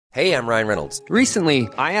Hey, I'm Ryan Reynolds. Recently,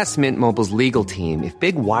 I asked Mint Mobile's legal team if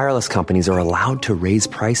big wireless companies are allowed to raise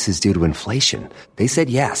prices due to inflation. They said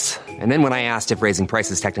yes. And then when I asked if raising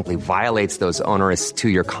prices technically violates those onerous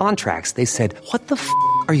two-year contracts, they said, "What the f***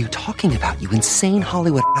 are you talking about, you insane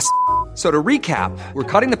Hollywood ass?" So to recap, we're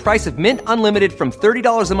cutting the price of Mint Unlimited from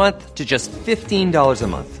 $30 a month to just $15 a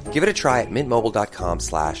month. Give it a try at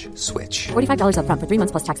mintmobile.com/switch. $45 up front for 3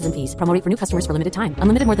 months plus taxes and fees. Promo rate for new customers for limited time.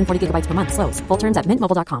 Unlimited more than 40 gigabytes per month. Slows full terms at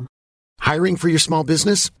mintmobile.com. Hiring for your small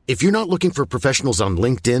business? If you're not looking for professionals on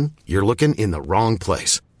LinkedIn, you're looking in the wrong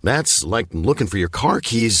place. That's like looking for your car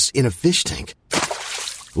keys in a fish tank.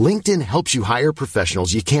 LinkedIn helps you hire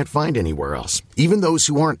professionals you can't find anywhere else, even those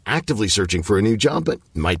who aren't actively searching for a new job but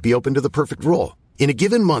might be open to the perfect role. In a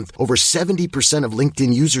given month, over 70% of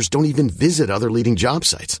LinkedIn users don't even visit other leading job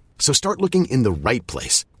sites. So start looking in the right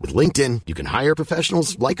place. With LinkedIn, you can hire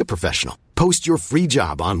professionals like a professional. Post your free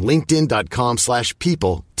job on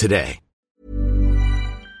linkedin.com/people today.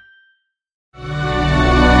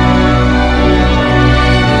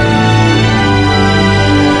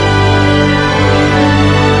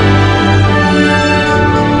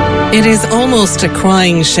 It is almost a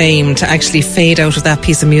crying shame to actually fade out of that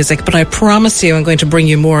piece of music, but I promise you I'm going to bring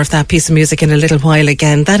you more of that piece of music in a little while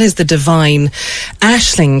again. That is the divine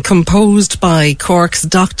Aisling, composed by Cork's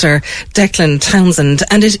Dr. Declan Townsend,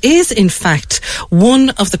 and it is in fact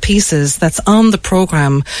one of the pieces that's on the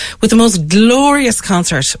programme with the most glorious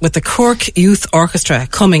concert with the Cork Youth Orchestra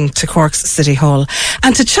coming to Cork's City Hall.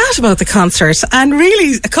 And to chat about the concert and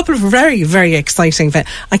really a couple of very, very exciting,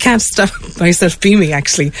 I can't stop myself beaming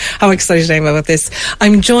actually, how excited I am about this.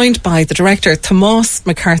 I'm joined by the director, Tomás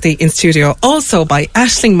McCarthy, in studio, also by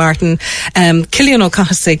Aisling Martin, Cillian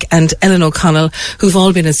O'Connell and Ellen O'Connell, who've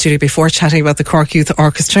all been in studio before chatting about the Cork Youth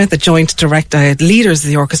Orchestra, the joint leaders of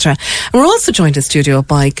the orchestra. And we're also joined in studio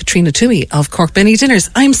by Katrina Toomey of Cork Benny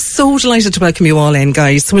Dinners. I'm so delighted to welcome you all in,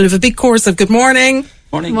 guys. We'll have a big chorus of good morning.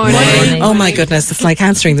 Morning. Morning. Oh my goodness, it's like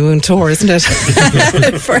answering the moon tour, isn't it?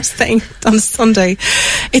 First thing on Sunday.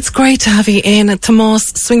 It's great to have you in.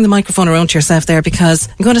 Tomás, swing the microphone around to yourself there, because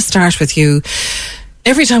I'm going to start with you.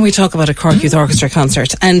 Every time we talk about a Cork Youth Orchestra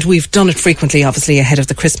concert, and we've done it frequently, obviously, ahead of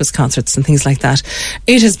the Christmas concerts and things like that,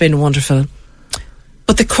 it has been wonderful.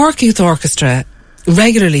 But the Cork Youth Orchestra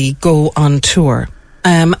regularly go on tour,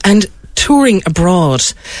 and touring abroad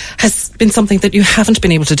has been something that you haven't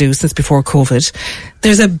been able to do since before COVID.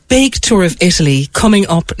 There's a big tour of Italy coming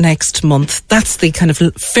up next month. That's the kind of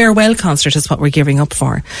farewell concert is what we're gearing up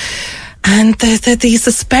for. And the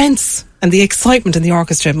suspense and the excitement in the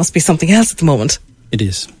orchestra must be something else at the moment. It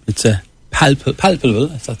is. It's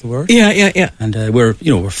palpable, is that the word? Yeah. And we're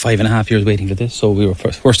 5.5 years waiting for this. So we were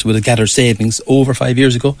first with a gathered savings over 5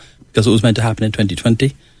 years ago, because it was meant to happen in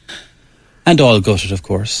 2020. And all gutted, of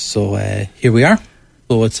course. So here we are.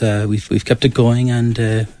 So it's we've kept it going, and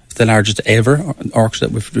it's the largest ever orchestra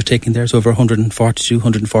that we're taking there. So over 142,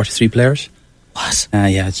 143 players. What?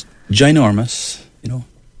 Yeah, it's ginormous, you know.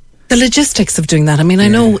 The logistics of doing that. I mean, I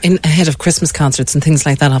know ahead of Christmas concerts and things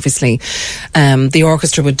like that, obviously, the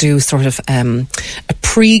orchestra would do sort of a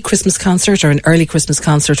pre-Christmas concert or an early Christmas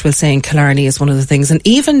concert, we'll say, in Killarney is one of the things. And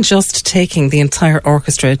even just taking the entire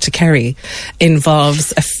orchestra to Kerry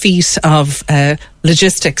involves a feat of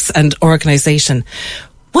logistics and organisation.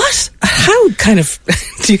 How kind of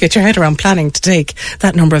do you get your head around planning to take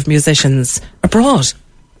that number of musicians abroad?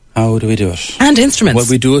 How do we do it? And instruments. Well,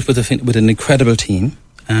 we do it with an incredible team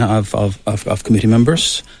of committee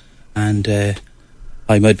members, and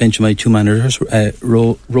I might mention my two managers,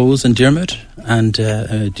 Rose and Diarmuid, and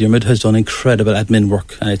Diarmuid has done incredible admin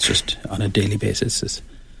work, and it's just on a daily basis.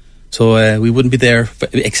 So we wouldn't be there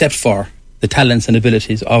except for the talents and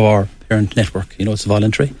abilities of our parent network. You know, it's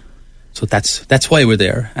voluntary, so that's why we're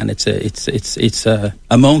there, and it's a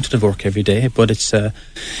mountain of work every day. But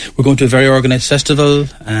we're going to a very organised festival.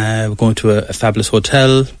 We're going to a fabulous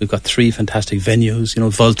hotel. We've got 3 fantastic venues, you know,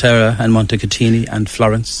 Volterra and Montecatini and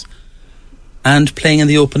Florence. And playing in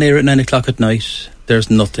the open air at 9 o'clock at night, there's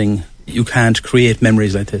nothing, you can't create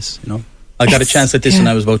memories like this, you know. I got a chance at this when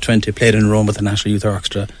I was about 20, played in Rome with the National Youth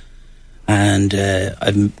Orchestra, and I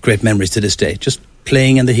have great memories to this day, just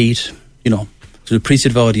playing in the heat, you know, to the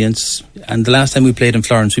appreciative audience. And the last time we played in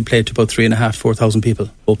Florence, we played to about 3,500-4,000 people,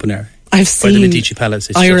 open air. I've seen. By the Medici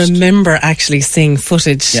Palace. I remember actually seeing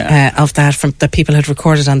footage of that that people had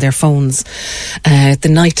recorded on their phones. The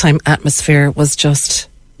nighttime atmosphere was just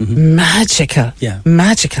magical. Yeah,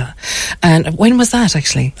 magical. And when was that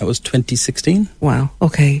actually? That was 2016. Wow.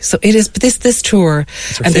 Okay, so it is. But this tour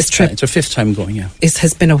and this trip. It's our 5th time going. Yeah,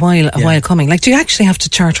 has been a while coming. Like, do you actually have to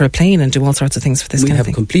charter a plane and do all sorts of things for this? We kind have of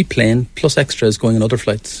thing? A complete plane plus extras going on other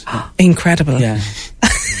flights. Incredible. Yeah.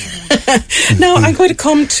 Now, I'm going to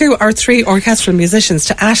come to our three orchestral musicians,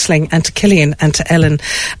 to Aisling and to Cillian and to Ellen,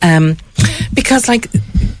 because, like,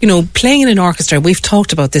 you know, playing in an orchestra, we've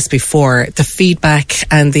talked about this before, the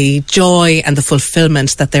feedback and the joy and the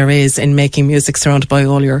fulfillment that there is in making music surrounded by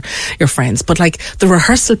all your friends. But, like, the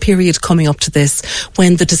rehearsal period coming up to this,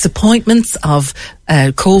 when the disappointments of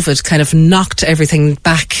COVID kind of knocked everything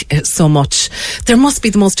back so much, there must be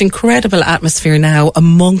the most incredible atmosphere now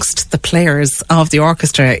amongst the players of the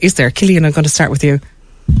orchestra, is there? Cillian, I'm going to start with you.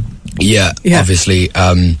 Yeah. Obviously,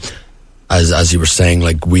 as you were saying,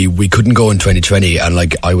 like, we couldn't go in 2020, and,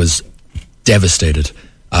 like, I was devastated.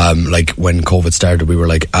 Like, when COVID started, we were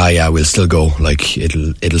like, we'll still go, like,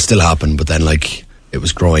 it'll still happen. But then, like, it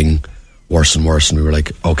was growing worse and worse, and we were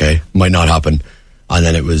like, okay, might not happen. And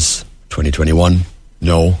then it was 2021,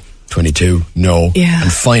 no. 22, no. Yeah.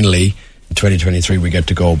 And finally, in 2023, we get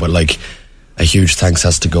to go. But, like, a huge thanks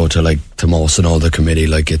has to go to, like, to Moss and all the committee.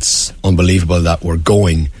 Like, it's unbelievable that we're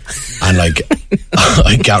going, and, like,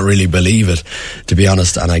 I can't really believe it, to be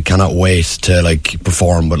honest, and I cannot wait to, like,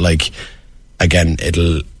 perform. But, like, again,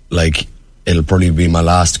 it'll probably be my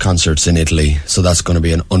last concerts in Italy, so that's going to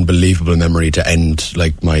be an unbelievable memory to end,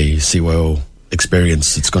 like, my CYO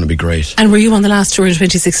experience. It's going to be great. And were you on the last tour in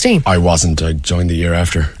 2016? I wasn't. I joined the year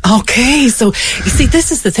after. Okay, so you see, this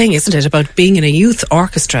is the thing, isn't it, about being in a youth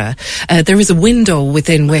orchestra? There is a window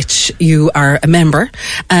within which you are a member,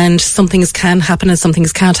 and some things can happen and some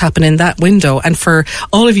things can't happen in that window. And for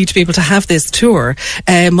all of you to be able to have this tour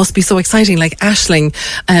must be so exciting. Like, Aisling,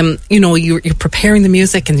 you know, you're preparing the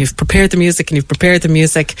music, and you've prepared the music, and you've prepared the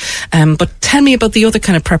music. But tell me about the other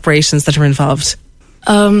kind of preparations that are involved.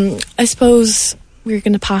 I suppose we're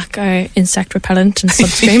going to pack our insect repellent and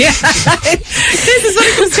sunscreen. This is what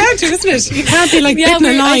it comes down to, isn't it? You can't be, like, bitten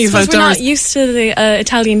alive outdoors. We're not used to the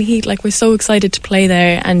Italian heat. Like, we're so excited to play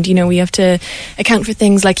there, and, you know, we have to account for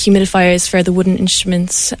things like humidifiers for the wooden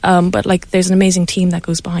instruments. But, like, there's an amazing team that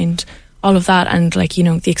goes behind all of that, and, like, you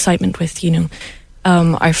know, the excitement with, you know,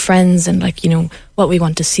 our friends, and, like, you know, what we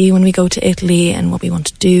want to see when we go to Italy and what we want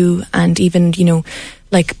to do, and even, you know,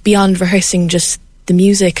 like, beyond rehearsing just the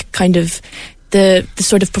music, kind of the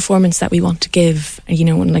sort of performance that we want to give, you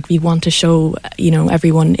know, and, like, we want to show, you know,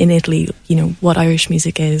 everyone in Italy, you know, what Irish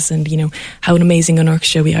music is, and, you know, how an amazing an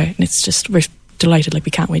orchestra we are. And it's just, we're delighted, like,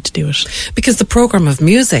 we can't wait to do it. Because the programme of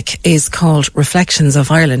music is called Reflections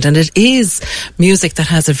of Ireland, and it is music that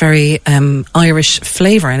has a very Irish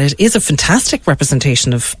flavour, and it is a fantastic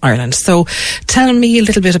representation of Ireland. So tell me a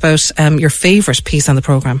little bit about your favourite piece on the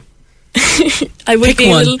programme. I would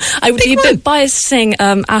be a bit biased saying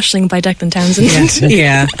Aisling by Declan Townsend.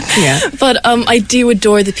 Yeah. But I do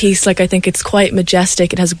adore the piece. Like, I think it's quite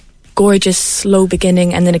majestic. It has a gorgeous slow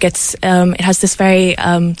beginning, and then it gets it has this very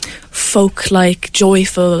folk-like,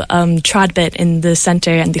 joyful trad bit in the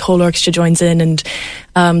centre, and the whole orchestra joins in, and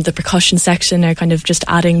the percussion section are kind of just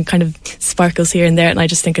adding kind of sparkles here and there, and I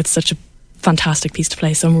just think it's such a fantastic piece to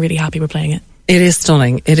play, so I'm really happy we're playing it. It is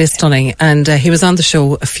stunning. It is stunning. And he was on the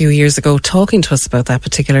show a few years ago talking to us about that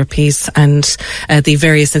particular piece and the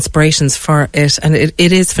various inspirations for it. And it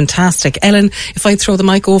is fantastic. Ellen, if I throw the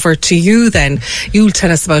mic over to you then, you'll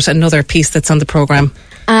tell us about another piece that's on the programme.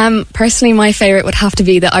 Personally, my favourite would have to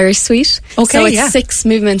be the Irish Suite. Okay, so it's 6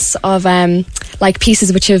 movements of like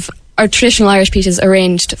pieces which are traditional Irish pieces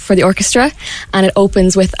arranged for the orchestra, and it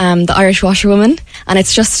opens with the Irish Washerwoman, and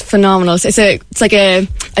it's just phenomenal. It's like a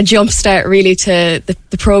jump start really to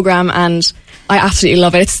the programme, and I absolutely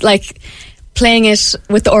love it. It's like playing it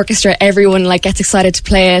with the orchestra, everyone like gets excited to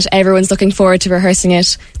play it, everyone's looking forward to rehearsing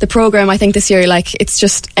it. The programme, I think this year, like, it's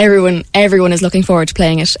just everyone is looking forward to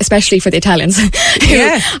playing it, especially for the Italians.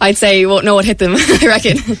 Yeah. I'd say won't know what hit them, I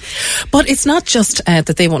reckon. But it's not just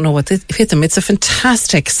that they won't know what hit them, it's a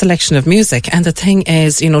fantastic selection of music, and the thing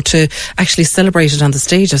is, you know, to actually celebrate it on the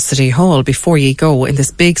stage of City Hall before you go in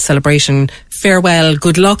this big celebration, farewell,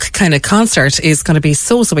 good luck kind of concert is going to be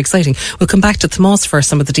so exciting. We'll come back to Tomás for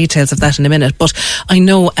some of the details of that in a minute. But I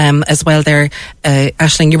know as well there,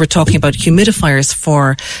 Aisling, you were talking about humidifiers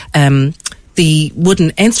for the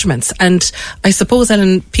wooden instruments, and I suppose,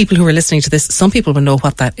 Ellen, people who are listening to this, some people will know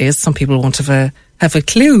what that is, some people won't have a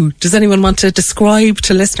clue. Does anyone want to describe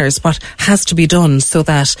to listeners what has to be done so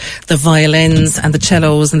that the violins and the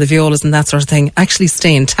cellos and the violas and that sort of thing actually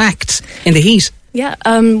stay intact in the heat? Yeah,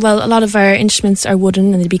 well, a lot of our instruments are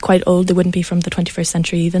wooden, and they'd be quite old. They wouldn't be from the 21st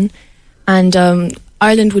century even. And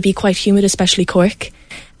Ireland would be quite humid, especially Cork.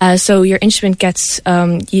 So your instrument gets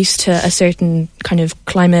used to a certain kind of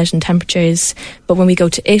climate and temperatures. But when we go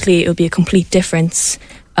to Italy, it'll be a complete difference.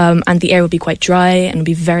 and the air will be quite dry and it'll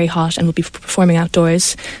be very hot, and we'll be performing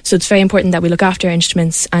outdoors. So it's very important that we look after our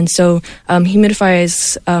instruments. And so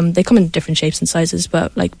humidifiers, they come in different shapes and sizes,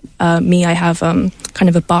 but like me, I have kind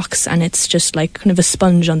of a box, and it's just like kind of a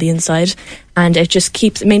sponge on the inside, and it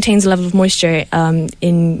just maintains a level of moisture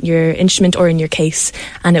in your instrument or in your case,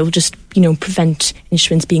 and it will just prevent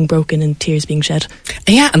instruments being broken and tears being shed.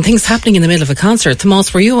 Yeah, and things happening in the middle of a concert.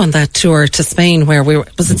 Tomás, were you on that tour to Spain where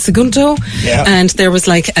was it Segundo? Yeah. And there was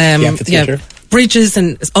like bridges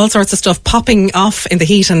and all sorts of stuff popping off in the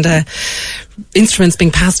heat, and instruments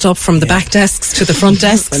being passed up from the back desks to the front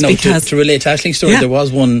desks. Because to relate to Ashling's story, there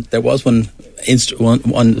was one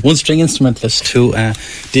string instrumentalist who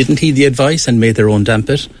didn't heed the advice and made their own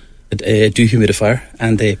dampit dehumidifier,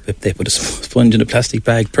 and they put a sponge in a plastic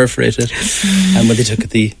bag, perforated it, and when they took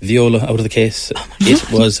the viola out of the case, it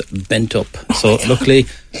was bent up. So luckily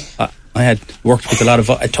I had worked with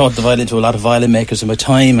I taught the violin to a lot of violin makers in my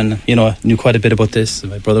time, and I knew quite a bit about this.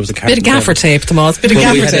 My brother was a carpenter. Bit of gaffer tape, Tomás. Bit of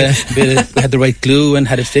gaffer tape. We had the right glue and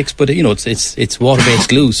had it fixed, but it's water-based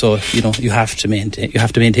glue, so you have to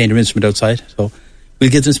maintain your instrument outside. So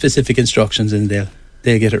we'll give them specific instructions, and they'll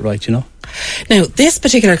get it right, Now, this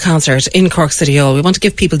particular concert in Cork City Hall, we want to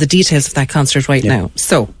give people the details of that concert right now.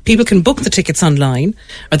 So, people can book the tickets online,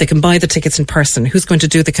 or they can buy the tickets in person. Who's going to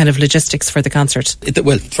do the kind of logistics for the concert?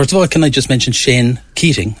 Well, first of all, can I just mention Shane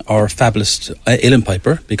Keating, our fabulous uilleann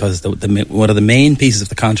piper, because one of the main pieces of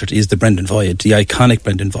the concert is the Brendan Voyage, the iconic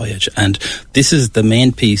Brendan Voyage, and this is the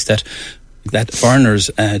main piece that foreigners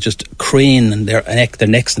just crane and their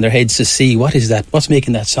necks and their heads to see what is that, what's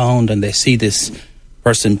making that sound, and they see this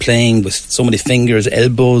person playing with so many fingers,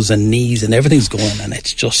 elbows and knees, and everything's going, and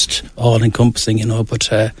it's just all encompassing, but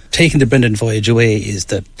taking the Brendan Voyage away is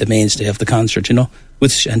the mainstay of the concert,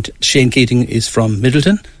 and Shane Keating is from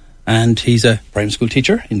Middleton, and he's a primary school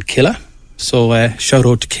teacher in Killa, so shout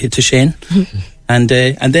out to Shane. And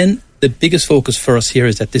then the biggest focus for us here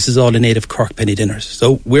is that this is all in aid of Cork Penny Dinners.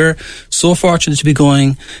 So we're so fortunate to be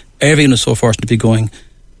going, everyone is so fortunate to be going,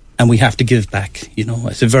 and we have to give back.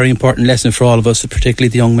 It's a very important lesson for all of us, particularly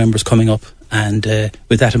the young members coming up. And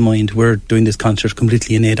with that in mind, we're doing this concert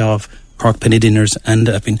completely in aid of Cork Penny Dinners. And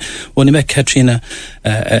I've only met Katrina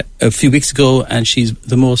a few weeks ago, and she's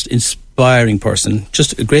the most inspiring person,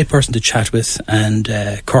 just a great person to chat with. And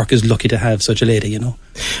Cork is lucky to have such a lady,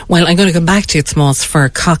 Well, I'm going to come back to you, Tomás, for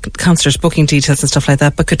concert booking details and stuff like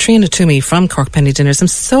that. But Katrina Toomey from Cork Penny Dinners, I'm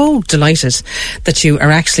so delighted that you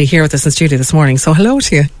are actually here with us in studio this morning. So hello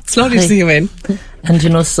to you. It's lovely to see you in.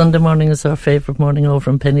 And Sunday morning is our favourite morning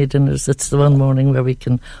over in Penny Dinners. It's the one morning where we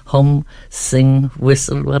can hum, sing,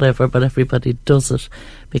 whistle, whatever, but everybody does it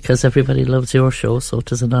because everybody loves your show, so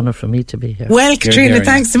it is an honour for me to be here. Well, Katrina,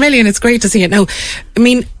 thanks a million. It's great to see you. Now,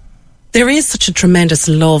 there is such a tremendous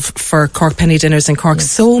love for Cork Penny Dinners in Cork.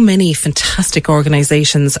 Yes. So many fantastic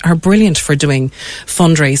organisations are brilliant for doing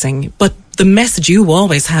fundraising, but the message you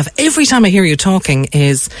always have every time I hear you talking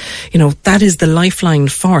is, that is the lifeline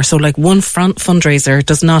for. So like one fundraiser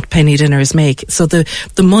does not Penny Dinners make. So the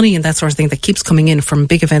money and that sort of thing that keeps coming in from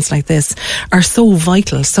big events like this are so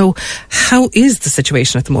vital. So how is the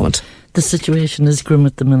situation at the moment? The situation is grim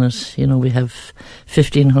at the minute. We have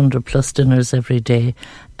 1,500 plus dinners every day,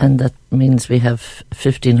 and that means we have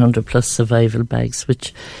 1,500 plus survival bags,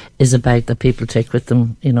 which is a bag that people take with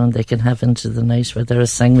them, and they can have into the night, where there are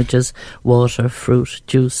sandwiches, water, fruit,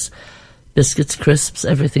 juice, biscuits, crisps,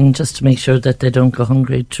 everything, just to make sure that they don't go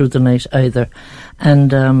hungry through the night either.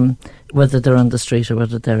 And whether they're on the street or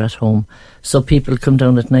whether they're at home. So people come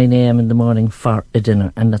down at 9 a.m. in the morning for a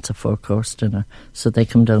dinner, and that's a 4-course dinner. So they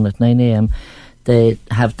come down at 9 a.m, they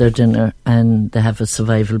have their dinner, and they have a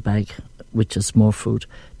survival bag, which is more food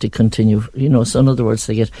to continue. So in other words,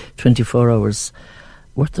 they get 24 hours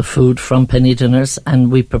worth of food from Penny Dinners,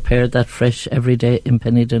 and we prepare that fresh every day in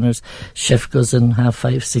Penny Dinners. Chef goes in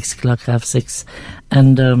 5:30, 6 o'clock, 6:30,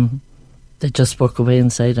 and they just work away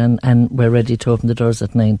inside, and we're ready to open the doors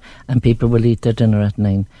at 9, and people will eat their dinner at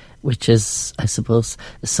 9, which is, I suppose,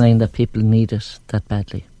 a sign that people need it that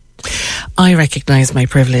badly. I recognise my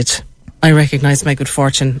privilege. I recognise my good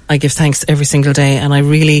fortune. I give thanks every single day, and I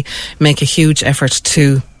really make a huge effort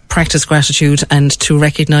to practice gratitude and to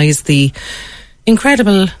recognise the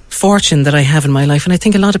incredible fortune that I have in my life. And I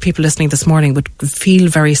think a lot of people listening this morning would feel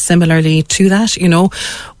very similarly to that.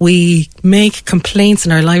 We make complaints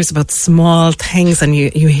in our lives about small things, and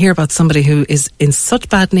you hear about somebody who is in such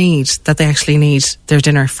bad need that they actually need their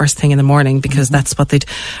dinner first thing in the morning because that's what they'd,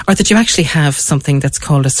 or that you actually have something that's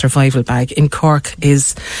called a survival bag in Cork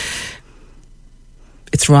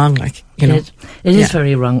it's wrong, like, you know. It is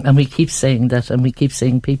very wrong, and we keep saying that, and we keep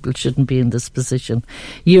saying people shouldn't be in this position.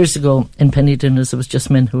 Years ago, in penny dinners, it was just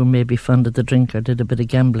men who were maybe fond of the drink or did a bit of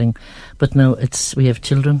gambling, but now we have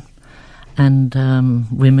children and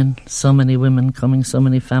women, so many women coming, so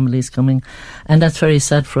many families coming, and that's very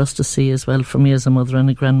sad for us to see as well, for me as a mother and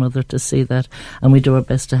a grandmother to see that, and we do our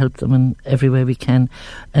best to help them in every way we can.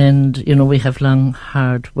 And you know, we have long,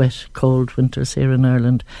 hard, wet, cold winters here in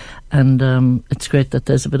Ireland, and it's great that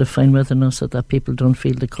there's a bit of fine weather now so that people don't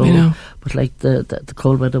feel the cold, but like the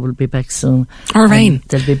cold weather will be back soon, or rain,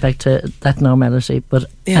 they'll be back to that normality, but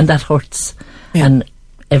and that hurts, and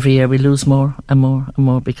every year we lose more and more and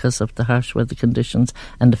more because of the harsh weather conditions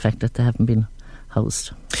and the fact that they haven't been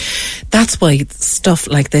housed. That's why stuff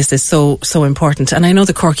like this is so important. And I know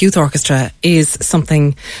the Cork Youth Orchestra is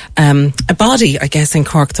something, a body, I guess, in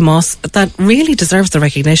Cork, Tomás, that really deserves the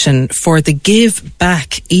recognition for the give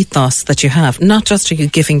back ethos that you have. Not just are you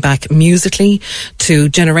giving back musically to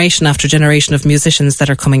generation after generation of musicians that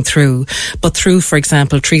are coming through, but through, for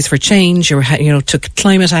example, Trees for Change, you took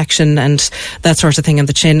climate action and that sort of thing in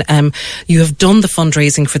the chin. You have done the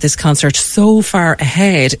fundraising for this concert so far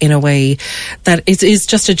ahead in a way that it is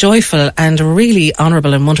just a joyful and a really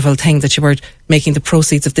honourable and wonderful thing that you were making the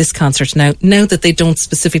proceeds of this concert now that they don't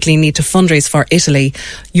specifically need to fundraise for Italy,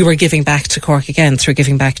 you are giving back to Cork again through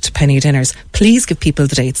giving back to penny dinners. Please give people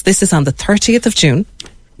the dates. This is on the 30th of June.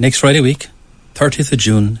 Next Friday week, 30th of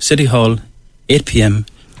June, City Hall, 8 p.m,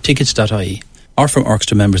 tickets.ie. Or from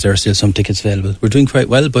Orchestra members, there are still some tickets available. We're doing quite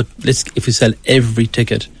well, but if we sell every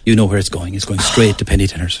ticket, you know where it's going. It's going straight to penny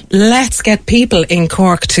dinners. Let's get people in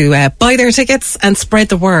Cork to buy their tickets and spread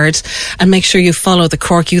the word, and make sure you follow the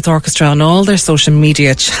Cork Youth Orchestra on all their social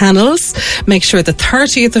media channels. Make sure the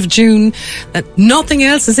 30th of June that nothing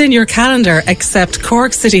else is in your calendar except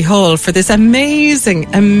Cork City Hall for this amazing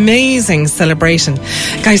celebration.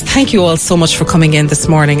 Guys, thank you all so much for coming in this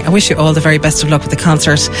morning. I wish you all the very best of luck with the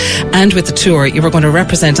concert and with the tour. You were going to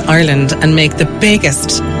represent Ireland and make the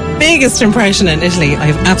biggest impression in Italy, I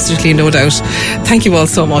have absolutely no doubt. Thank you all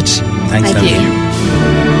so much. Thank you.